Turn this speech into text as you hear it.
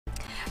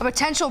A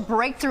potential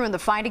breakthrough in the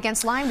fight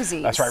against Lyme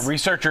disease. That's right.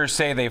 Researchers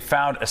say they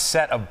found a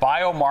set of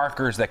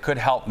biomarkers that could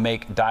help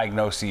make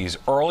diagnoses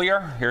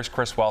earlier. Here's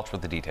Chris Welch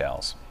with the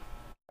details.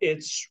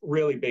 It's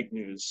really big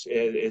news.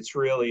 It's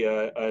really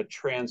a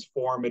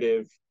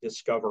transformative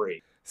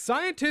discovery.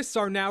 Scientists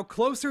are now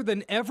closer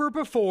than ever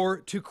before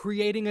to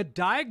creating a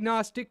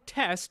diagnostic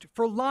test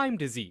for Lyme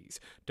disease.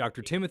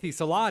 Dr. Timothy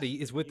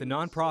Salati is with the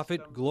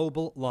nonprofit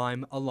Global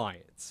Lyme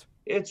Alliance.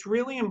 It's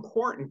really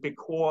important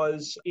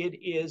because it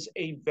is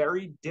a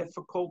very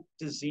difficult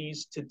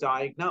disease to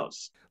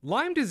diagnose.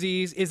 Lyme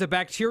disease is a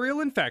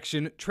bacterial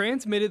infection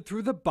transmitted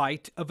through the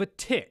bite of a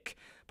tick.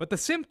 But the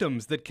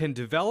symptoms that can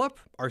develop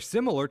are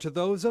similar to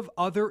those of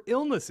other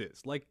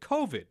illnesses like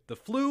COVID, the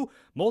flu,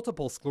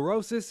 multiple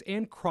sclerosis,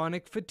 and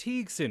chronic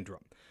fatigue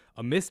syndrome.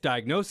 A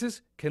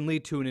misdiagnosis can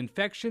lead to an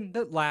infection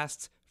that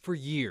lasts for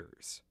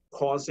years,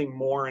 causing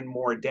more and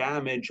more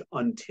damage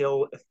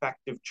until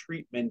effective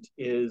treatment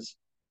is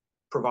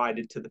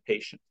provided to the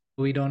patient.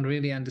 We don't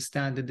really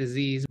understand the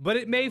disease. But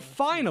it may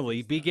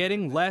finally be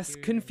getting less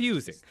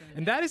confusing.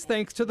 And that is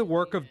thanks to the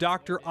work of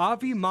Dr.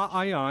 Avi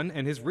Ma'ayan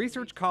and his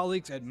research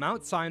colleagues at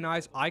Mount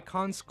Sinai's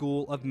Icahn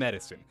School of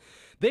Medicine.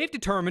 They've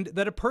determined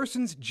that a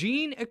person's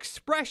gene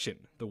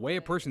expression, the way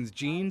a person's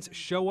genes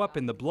show up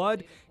in the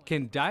blood,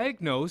 can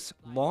diagnose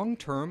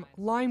long-term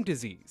Lyme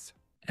disease.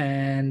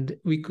 And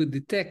we could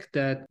detect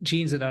that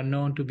genes that are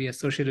known to be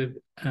associated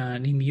with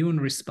an immune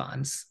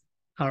response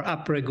are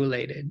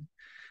upregulated.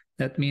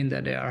 That means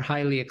that they are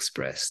highly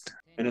expressed.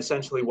 And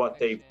essentially what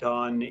they've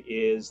done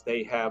is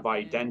they have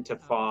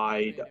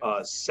identified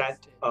a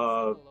set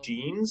of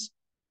genes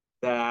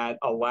that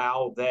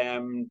allow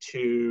them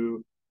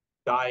to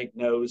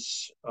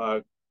diagnose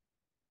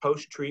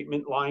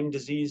post-treatment Lyme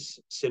disease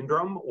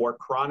syndrome or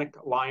chronic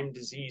Lyme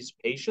disease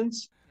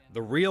patients.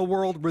 The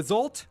real-world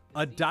result?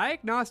 A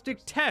diagnostic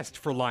test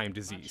for Lyme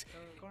disease.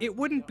 It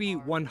wouldn't be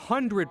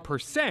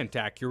 100%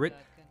 accurate,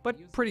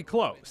 but pretty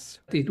close.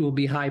 It will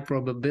be high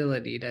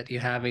probability that you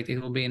have it. It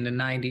will be in the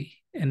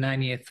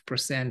 90th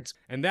percent.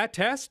 And that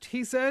test,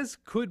 he says,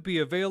 could be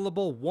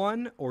available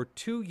 1 or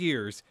 2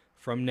 years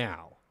from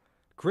now.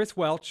 Chris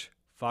Welch,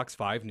 Fox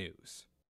 5 News.